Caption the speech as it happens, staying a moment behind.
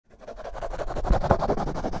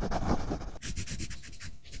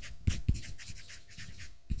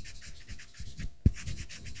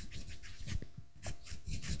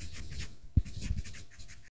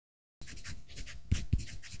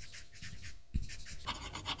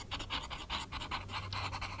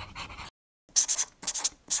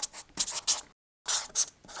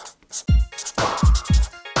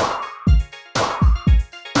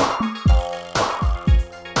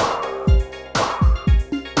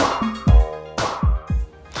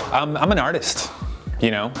I'm an artist,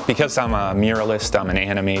 you know, because I'm a muralist, I'm an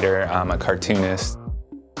animator, I'm a cartoonist.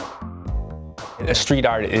 Street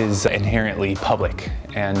art is inherently public,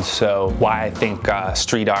 and so why I think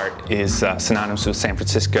street art is synonymous with San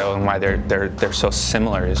Francisco and why they're so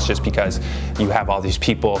similar is just because you have all these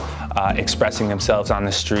people expressing themselves on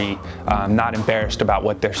the street, not embarrassed about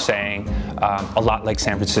what they're saying. A lot like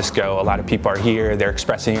San Francisco, a lot of people are here, they're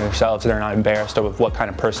expressing themselves, they're not embarrassed of what kind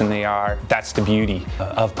of person they are. That's the beauty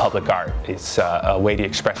of public art. It's a way to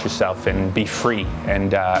express yourself and be free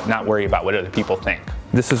and not worry about what other people think.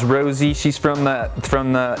 This is Rosie. She's from the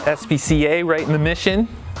SPCA right in the Mission.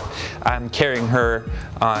 I'm carrying her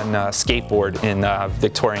on a skateboard in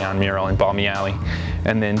Victorian mural in Balmy Alley.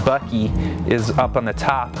 And then Bucky is up on the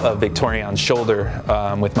top of Victorian's shoulder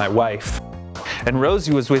with my wife. And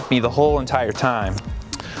Rosie was with me the whole entire time.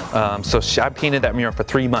 I painted that mural for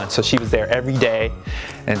 3 months, so she was there every day,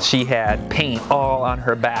 and she had paint all on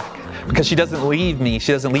her back. Because she doesn't leave me,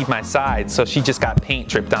 she doesn't leave my side, so she just got paint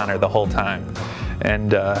dripped on her the whole time.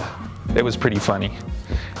 And it was pretty funny.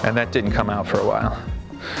 And that didn't come out for a while.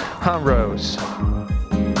 Huh, Rose?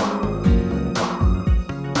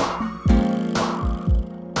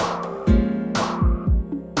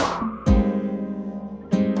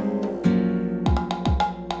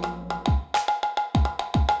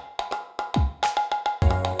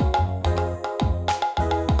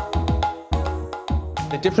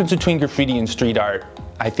 The difference between graffiti and street art,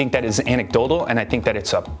 I think that is anecdotal, and I think that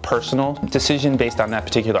it's a personal decision based on that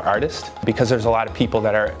particular artist, because there's a lot of people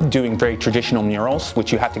that are doing very traditional murals,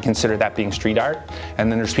 which you have to consider that being street art,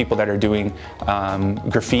 and then there's people that are doing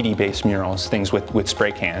graffiti-based murals, things with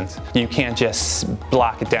spray cans. You can't just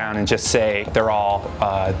block it down and just say they're all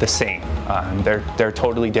the same. They're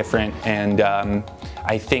totally different, and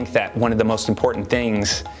I think that one of the most important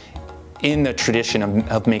things in the tradition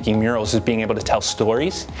of making murals is being able to tell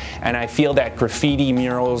stories. And I feel that graffiti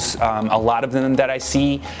murals, a lot of them that I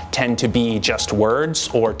see tend to be just words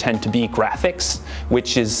or tend to be graphics,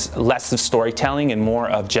 which is less of storytelling and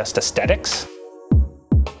more of just aesthetics.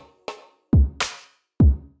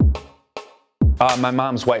 My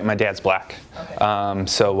mom's white and my dad's black. Okay.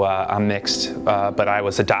 So I'm mixed, but I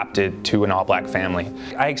was adopted to an all-black family.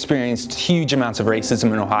 I experienced huge amounts of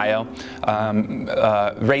racism in Ohio,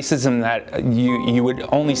 racism that you would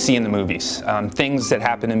only see in the movies. Things that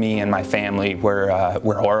happened to me and my family were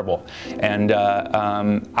horrible, and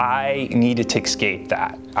I needed to escape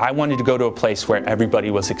that. I wanted to go to a place where everybody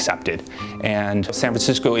was accepted, and San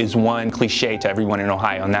Francisco is one cliche to everyone in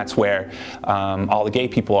Ohio, and that's where all the gay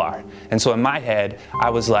people are. And so in my head, I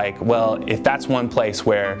was like, well, if that's one place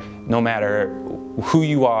where no matter who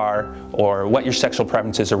you are or what your sexual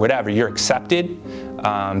preferences or whatever, you're accepted,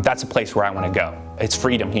 that's a place where I want to go. It's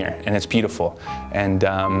freedom here, and it's beautiful, and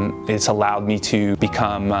it's allowed me to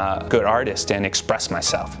become a good artist and express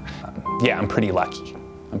myself. Yeah, I'm pretty lucky.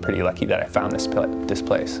 I'm pretty lucky that I found this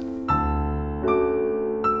place.